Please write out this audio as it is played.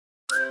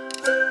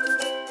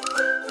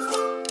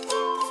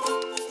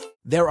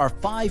There are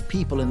 5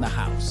 people in the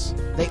house.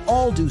 They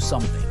all do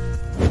something.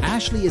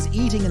 Ashley is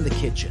eating in the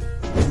kitchen.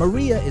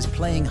 Maria is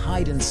playing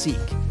hide and seek.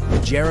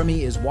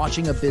 Jeremy is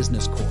watching a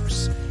business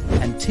course.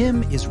 And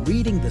Tim is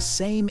reading the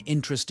same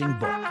interesting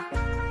book.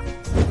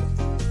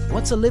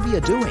 What's Olivia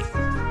doing?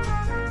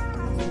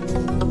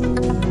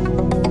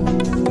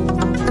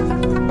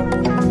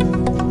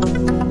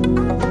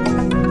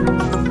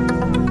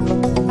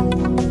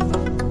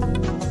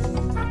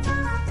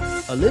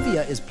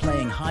 Olivia is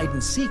playing hide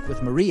and seek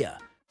with Maria.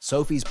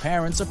 Sophie's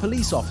parents are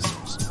police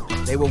officers.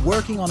 They were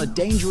working on a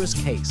dangerous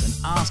case and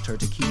asked her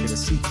to keep it a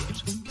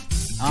secret.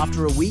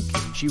 After a week,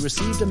 she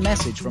received a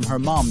message from her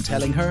mom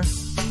telling her,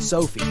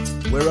 "Sophie,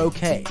 we're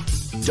okay.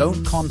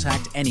 Don't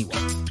contact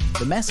anyone."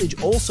 The message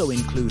also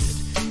included,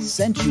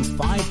 "Sent you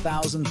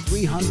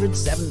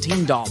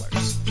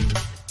 $5,317.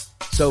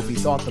 Sophie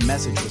thought the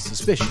message was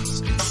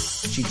suspicious.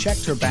 She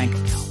checked her bank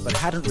account but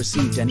hadn't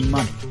received any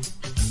money.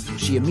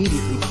 She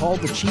immediately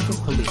called the chief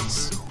of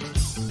police.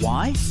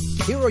 Why?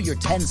 Here are your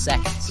 10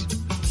 seconds.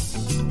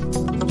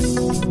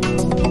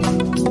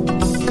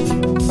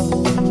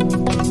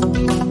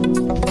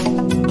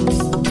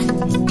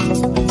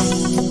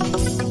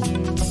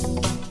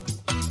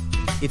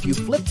 If you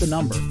flip the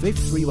number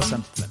 53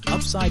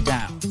 upside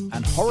down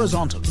and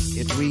horizontally,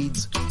 it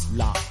reads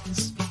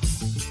lies.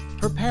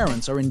 Her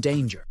parents are in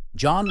danger.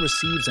 John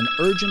receives an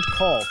urgent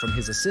call from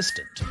his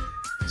assistant.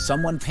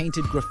 Someone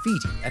painted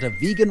graffiti at a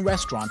vegan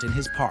restaurant in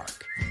his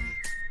park.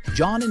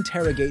 John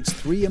interrogates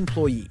 3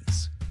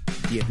 employees.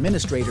 The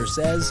administrator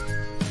says,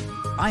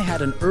 "I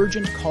had an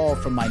urgent call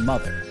from my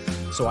mother,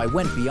 so I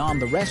went beyond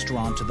the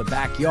restaurant to the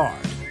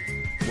backyard.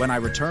 When I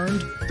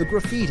returned, the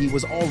graffiti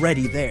was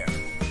already there."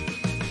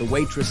 The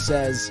waitress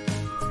says,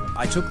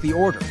 "I took the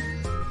order.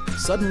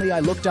 Suddenly I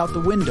looked out the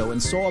window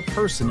and saw a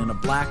person in a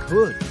black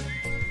hood.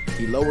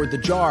 He lowered the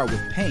jar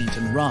with paint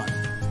and run."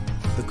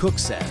 The cook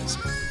says,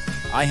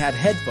 "I had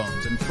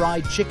headphones and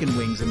fried chicken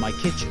wings in my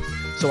kitchen,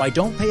 so I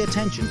don't pay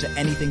attention to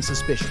anything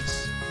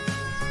suspicious."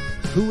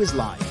 Who is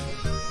lying?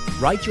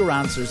 Write your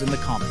answers in the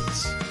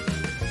comments.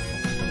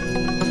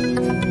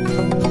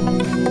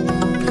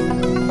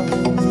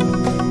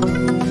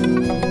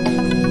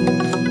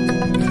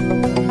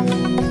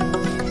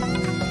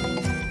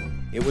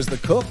 It was the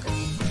cook?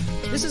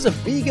 This is a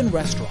vegan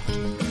restaurant.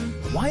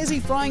 Why is he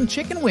frying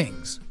chicken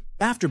wings?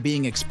 After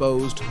being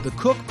exposed, the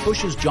cook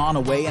pushes John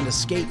away and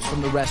escapes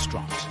from the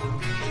restaurant.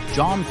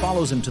 John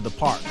follows him to the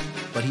park,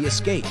 but he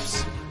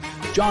escapes.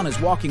 John is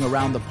walking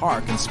around the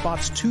park and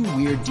spots 2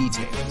 weird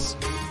details.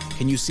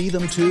 Can you see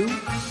them too?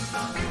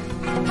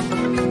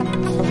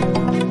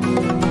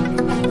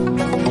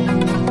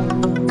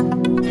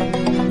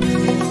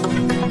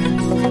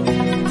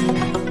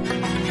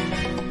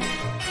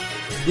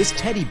 This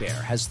teddy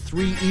bear has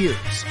 3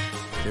 ears.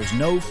 There's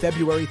no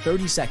February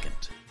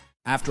 32nd.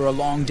 After a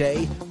long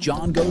day,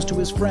 John goes to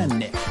his friend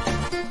Nick.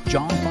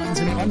 John finds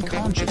him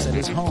unconscious at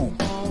his home.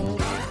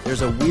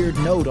 There's a weird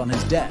note on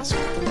his desk.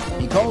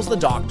 He calls the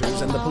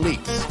doctors and the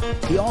police.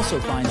 He also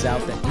finds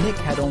out that Nick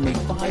had only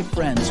 5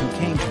 friends who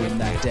came to him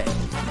that day.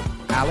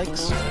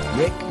 Alex,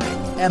 Rick,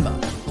 Emma,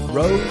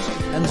 Rose,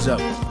 and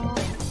Zoe.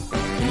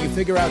 Can you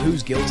figure out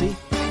who's guilty?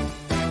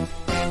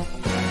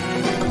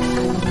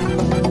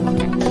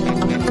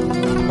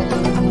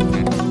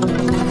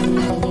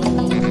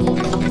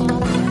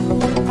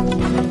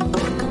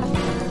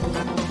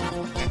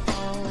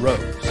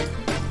 Rose.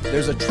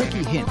 There's a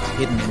tricky hint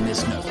hidden in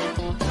this note.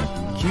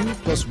 Q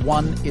plus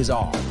 1 is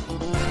R.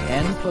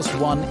 N plus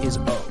 1 is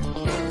O.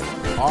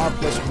 R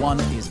plus 1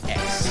 is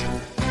S.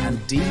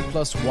 And D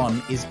plus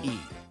 1 is E.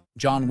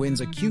 John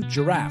wins a cute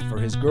giraffe for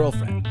his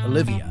girlfriend,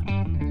 Olivia.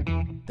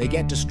 They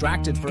get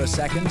distracted for a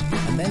second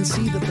and then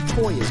see that the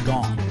toy is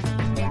gone.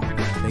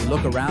 They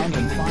look around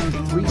and find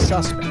 3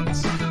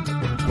 suspects.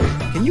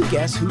 Can you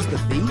guess who's the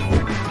thief?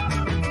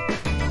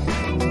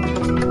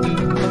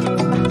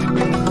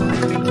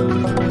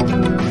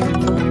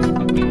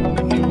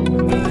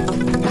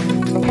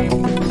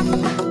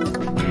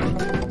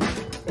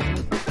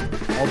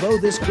 Although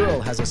this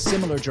girl has a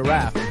similar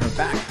giraffe in her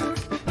backpack,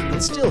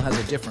 it still has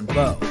a different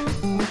bow.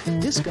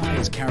 This guy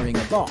is carrying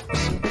a box,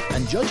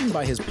 and judging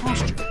by his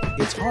posture,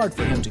 it's hard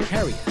for him to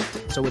carry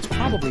it, so it's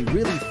probably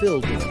really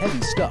filled with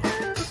heavy stuff.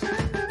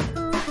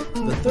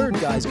 The third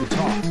guy's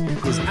guitar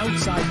is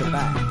outside the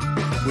bag,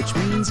 which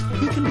means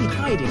he can be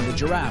hiding the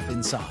giraffe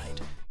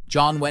inside.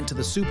 John went to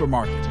the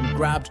supermarket and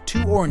grabbed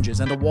 2 oranges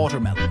and a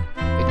watermelon.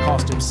 It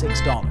cost him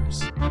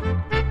 $6.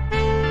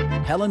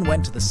 Helen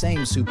went to the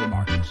same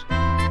supermarket.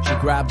 She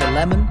grabbed a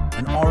lemon,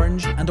 an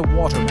orange, and a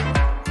watermelon.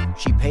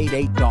 She paid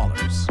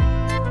 $8.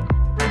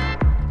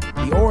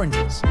 The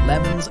oranges,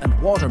 lemons, and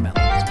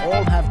watermelons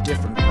all have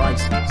different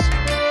prices.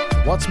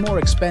 What's more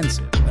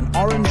expensive, an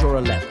orange or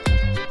a lemon?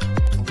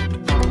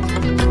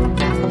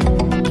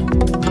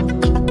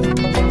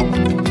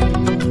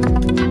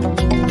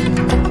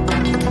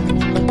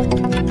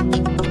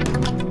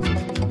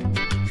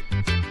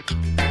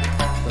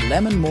 The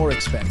lemon more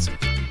expensive.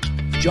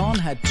 John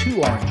had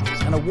 2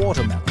 oranges and a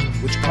watermelon,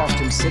 which cost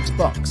him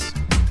 $6.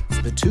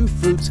 The two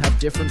fruits have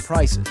different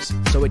prices,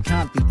 so it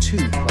can't be 2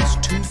 plus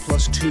 2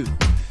 plus 2.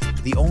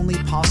 The only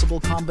possible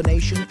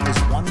combination is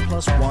 1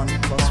 plus 1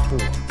 plus 4.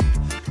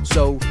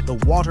 So the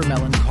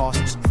watermelon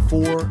costs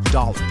 $4.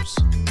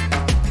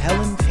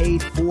 Helen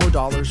paid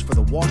 $4 for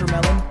the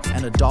watermelon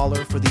and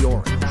 $1 for the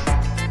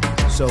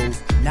orange. So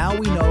now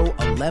we know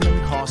a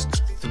lemon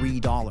costs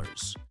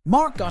 $3.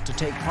 Mark got to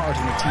take part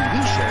in a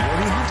TV show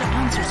where he had to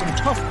answer some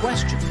tough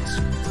questions.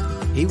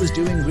 He was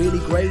doing really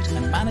great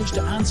and managed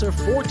to answer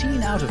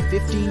 14 out of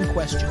 15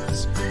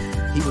 questions.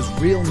 He was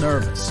real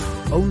nervous.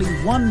 Only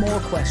one more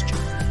question,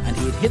 and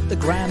he had hit the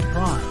grand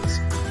prize,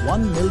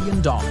 $1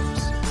 million.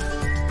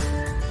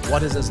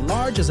 What is as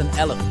large as an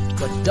elephant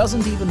but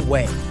doesn't even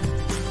weigh?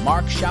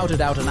 Mark shouted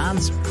out an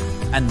answer,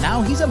 and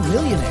now he's a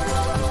millionaire.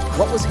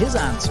 What was his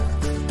answer?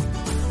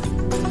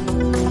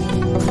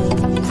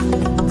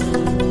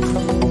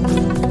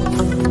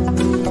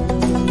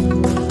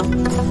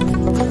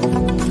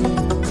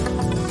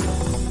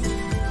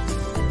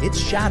 It's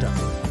shadow.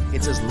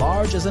 It's as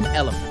large as an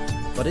elephant,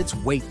 but it's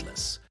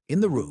weightless. In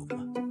the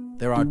room,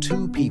 there are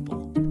two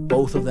people,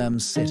 both of them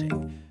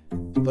sitting.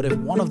 But if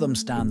one of them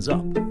stands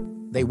up,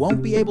 they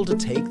won't be able to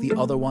take the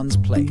other one's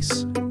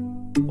place.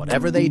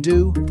 Whatever they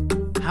do,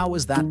 how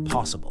is that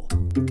possible?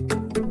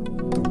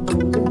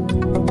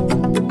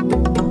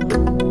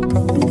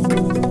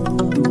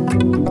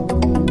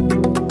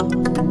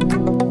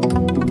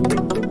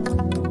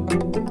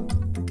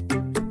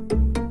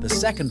 The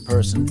second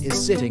person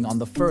is sitting on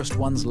the first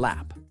one's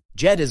lap.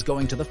 Jed is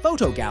going to the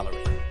photo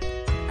gallery.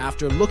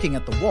 After looking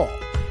at the wall,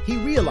 he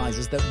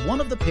realizes that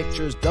one of the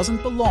pictures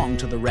doesn't belong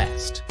to the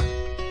rest.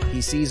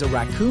 He sees a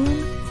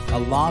raccoon, a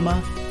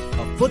llama,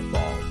 a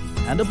football,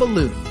 and a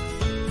balloon.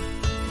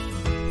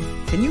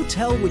 Can you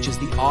tell which is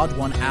the odd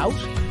one out?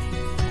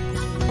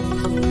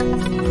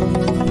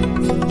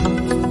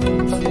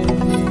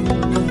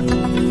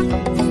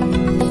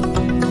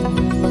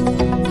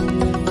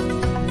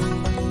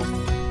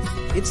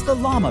 It's the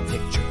llama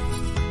picture.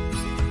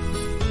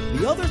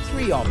 The other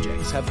three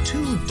objects have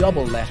two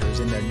double letters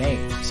in their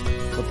names,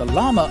 but the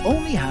llama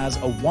only has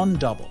a one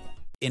double.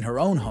 In her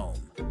own home,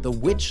 the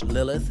witch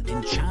Lilith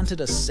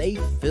enchanted a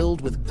safe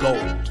filled with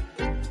gold.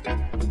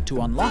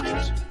 To unlock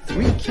it,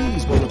 3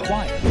 keys were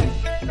required.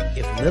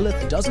 If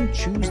Lilith doesn't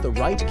choose the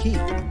right key,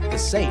 the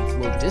safe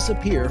will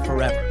disappear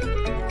forever.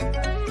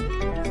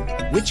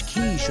 Which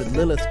key should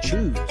Lilith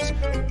choose?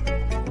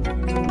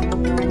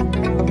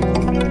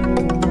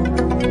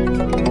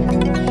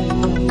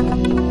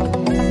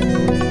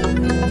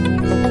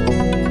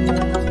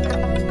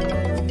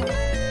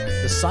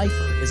 The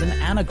cipher is an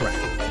anagram.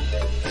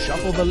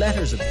 Shuffle the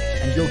letters a bit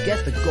and you'll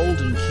get the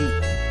golden key.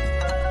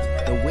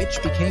 The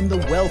witch became the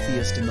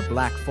wealthiest in the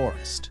Black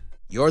Forest.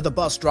 You're the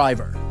bus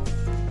driver.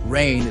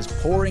 Rain is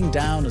pouring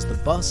down as the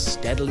bus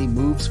steadily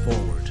moves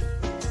forward.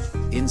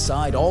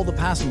 Inside, all the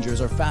passengers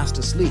are fast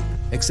asleep,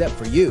 except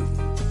for you.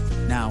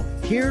 Now,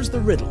 here's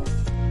the riddle.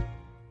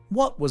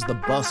 What was the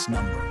bus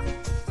number?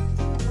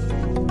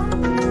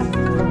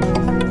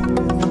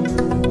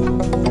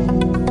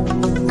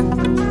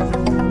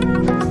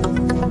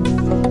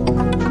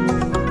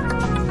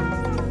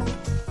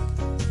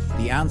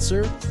 The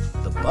answer,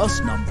 the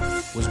bus number,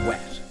 was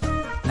wet.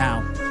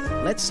 Now,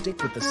 let's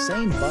stick with the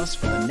same bus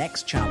for the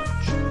next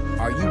challenge.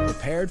 Are you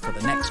prepared for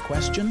the next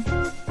question?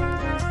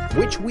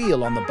 Which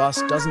wheel on the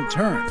bus doesn't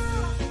turn?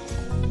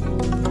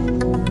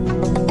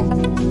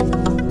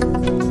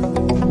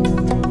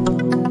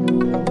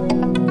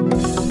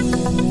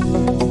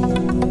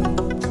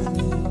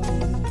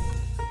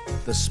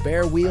 The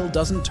spare wheel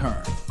doesn't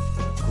turn.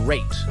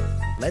 Great.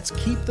 Let's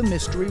keep the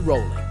mystery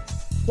rolling.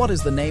 What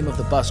is the name of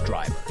the bus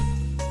driver?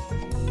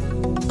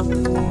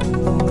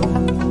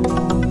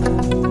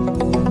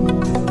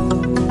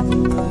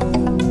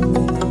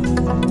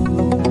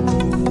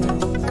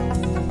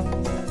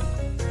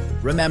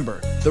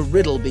 Remember, the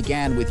riddle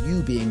began with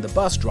you being the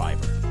bus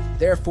driver.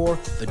 Therefore,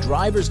 the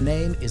driver's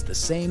name is the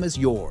same as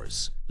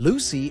yours.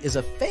 Lucy is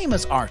a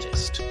famous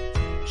artist.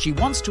 She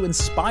wants to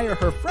inspire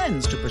her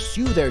friends to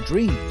pursue their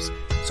dreams,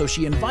 so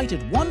she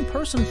invited one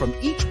person from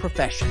each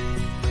profession.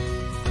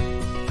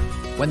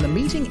 When the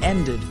meeting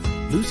ended,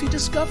 Lucy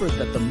discovered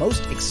that the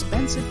most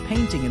expensive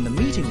painting in the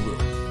meeting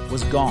room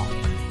was gone.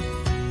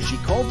 She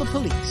called the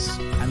police,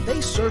 and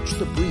they searched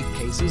the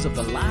briefcases of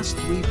the last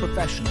 3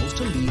 professionals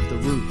to leave the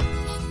room.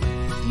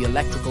 The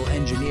electrical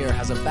engineer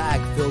has a bag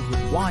filled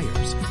with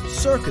wires,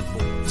 circuit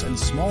boards, and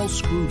small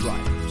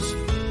screwdrivers.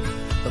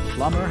 The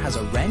plumber has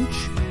a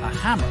wrench, a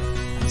hammer,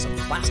 and some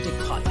plastic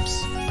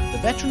pipes. The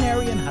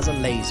veterinarian has a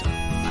laser,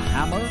 a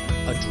hammer,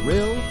 a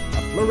drill,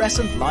 a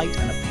fluorescent light,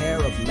 and a pair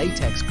of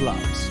latex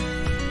gloves.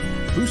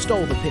 Who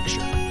stole the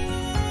picture?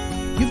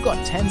 You've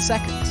got 10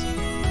 seconds.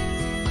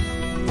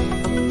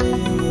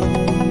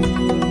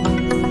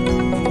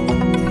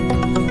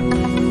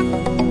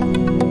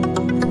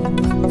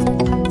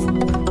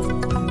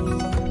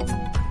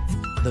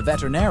 The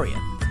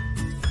veterinarian.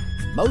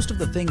 Most of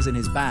the things in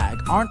his bag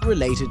aren't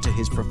related to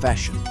his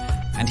profession,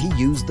 and he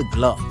used the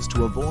gloves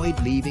to avoid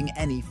leaving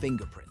any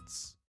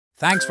fingerprints.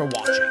 Thanks for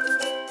watching.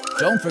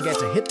 Don't forget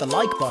to hit the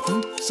like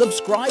button,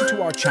 subscribe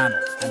to our channel,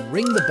 and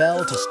ring the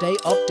bell to stay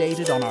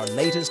updated on our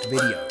latest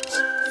videos.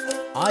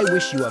 I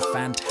wish you a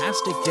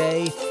fantastic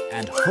day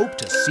and hope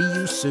to see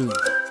you soon.